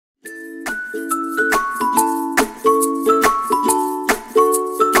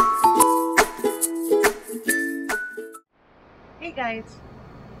guys,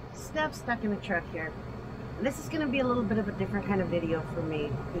 Steph stuck in a truck here. And this is going to be a little bit of a different kind of video for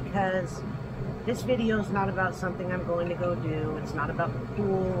me because this video is not about something I'm going to go do. It's not about the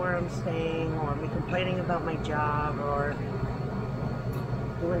pool where I'm staying or me complaining about my job or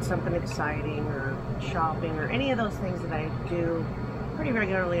doing something exciting or shopping or any of those things that I do pretty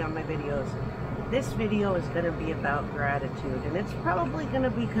regularly on my videos. This video is going to be about gratitude, and it's probably going to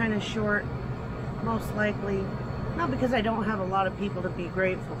be kind of short, most likely. Not because I don't have a lot of people to be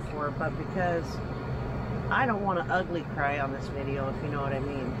grateful for, but because I don't want to ugly cry on this video, if you know what I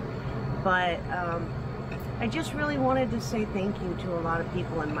mean. But I just really wanted to say thank you to a lot of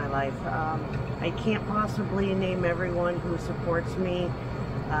people in my life. I can't possibly name everyone who supports me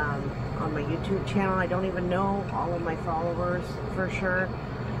on my YouTube channel. I don't even know all of my followers for sure.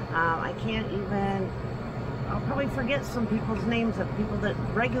 I can't even, I'll probably forget some people's names of people that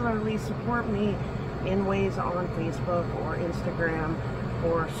regularly support me in ways on Facebook or Instagram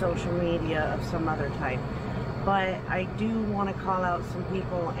or social media of some other type. But I do want to call out some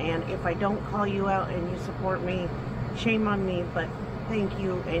people, and if I don't call you out and you support me, shame on me, but thank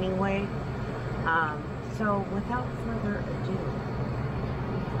you anyway. So without further ado,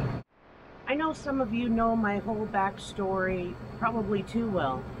 I know some of you know my whole backstory probably too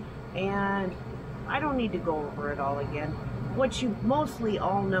well, and I don't need to go over it all again. What you mostly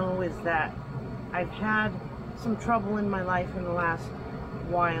all know is that I've had some trouble in my life in the last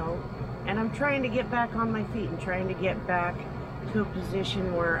while, and I'm trying to get back on my feet and trying to get back to a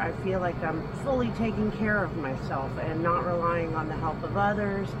position where I feel like I'm fully taking care of myself and not relying on the help of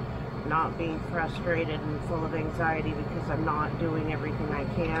others, not being frustrated and full of anxiety because I'm not doing everything I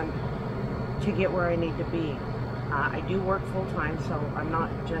can to get where I need to be. I do work full-time, so I'm not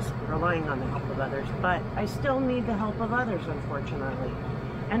just relying on the help of others, but I still need the help of others, unfortunately.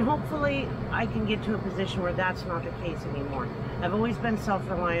 And hopefully I can get to a position where that's not the case anymore. I've always been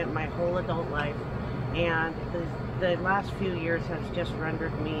self-reliant my whole adult life, and the last few years has just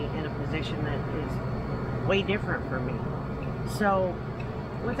rendered me in a position that is way different for me. So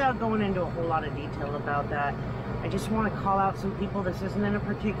without going into a whole lot of detail about that, I just want to call out some people. This isn't in a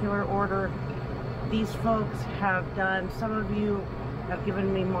particular order. These folks have done, some of you have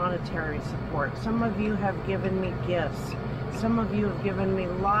given me monetary support. Some of you have given me gifts. Some of you have given me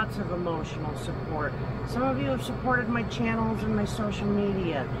lots of emotional support. Some of you have supported my channels and my social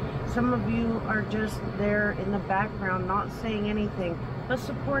media. Some of you are just there in the background, not saying anything, but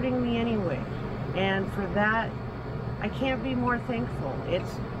supporting me anyway. And for that, I can't be more thankful.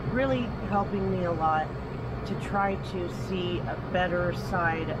 It's really helping me a lot to try to see a better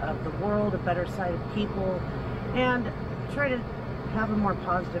side of the world, a better side of people, and try to have a more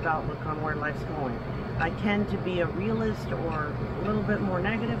positive outlook on where life's going. I tend to be a realist or a little bit more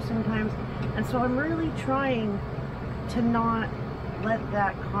negative sometimes, and so I'm really trying to not let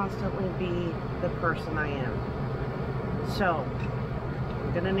that constantly be the person I am. So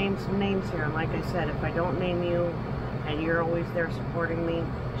I'm gonna name some names here, and like I said, if I don't name you and you're always there supporting me,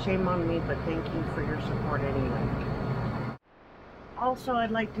 shame on me, but thank you for your support anyway. Also,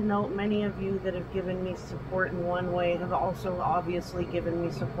 I'd like to note many of you that have given me support in one way have also obviously given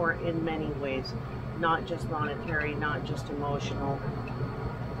me support in many ways. Not just monetary, not just emotional.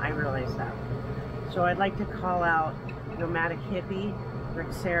 I realize that. So I'd like to call out Nomadic Hippie,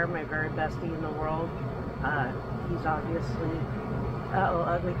 Rick Sayre, my very bestie in the world. He's obviously,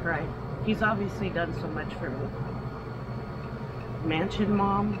 ugly cry. He's obviously done so much for me. Mansion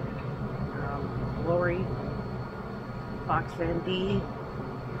Mom, Lori, Fox Van D,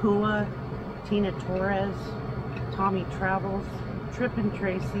 Hua, Tina Torres, Tommy Travels, Trippin'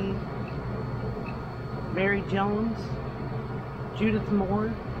 Tracy, Mary Jones, Judith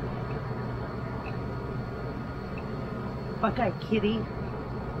Moore, Buckeye Kitty,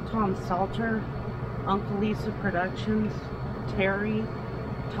 Tom Salter, Uncle Lisa Productions, Terry,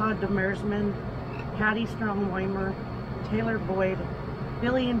 Todd Demersman, Patty Strongweimer, Taylor Boyd,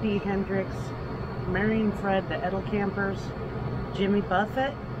 Billy and Dee Hendricks, Mary and Fred, the Edel Campers, Jimmy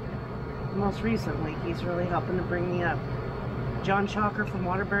Buffett, most recently, he's really helping to bring me up, John Shocker from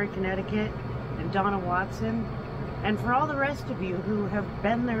Waterbury, Connecticut, and Donna Watson, and for all the rest of you who have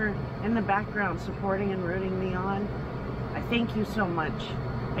been there in the background supporting and rooting me on, I thank you so much.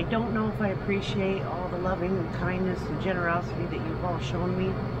 I don't know if I appreciate all the loving and kindness and generosity that you've all shown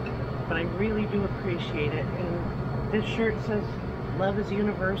me, but I really do appreciate it. And this shirt says, "Love is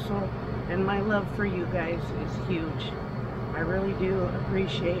universal," and my love for you guys is huge. I really do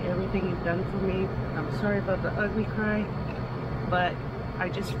appreciate everything you've done for me. I'm sorry about the ugly cry, but I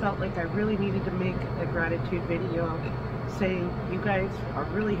just felt like I really needed to make a gratitude video saying you guys are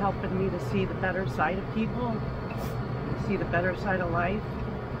really helping me to see the better side of people. see the better side of life,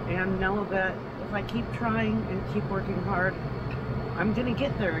 and know that if I keep trying and keep working hard, I'm gonna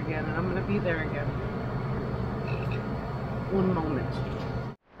get there again, and I'm gonna be there again. One moment.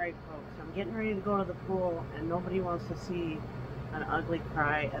 Alright folks, I'm getting ready to go to the pool, and nobody wants to see an ugly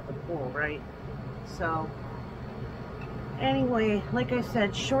cry at the pool, right? So anyway, like I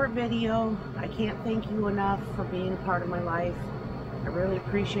said, short video. I can't thank you enough for being a part of my life. I really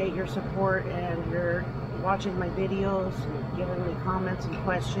appreciate your support and your watching my videos and giving me comments and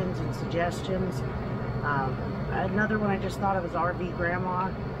questions and suggestions. Another one I just thought of is RV Grandma.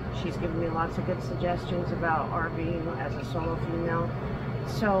 She's given me lots of good suggestions about RVing as a solo female.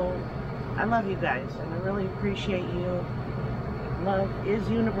 So I love you guys, and I really appreciate you. Love is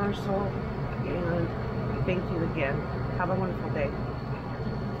universal, and thank you again. Have a wonderful day.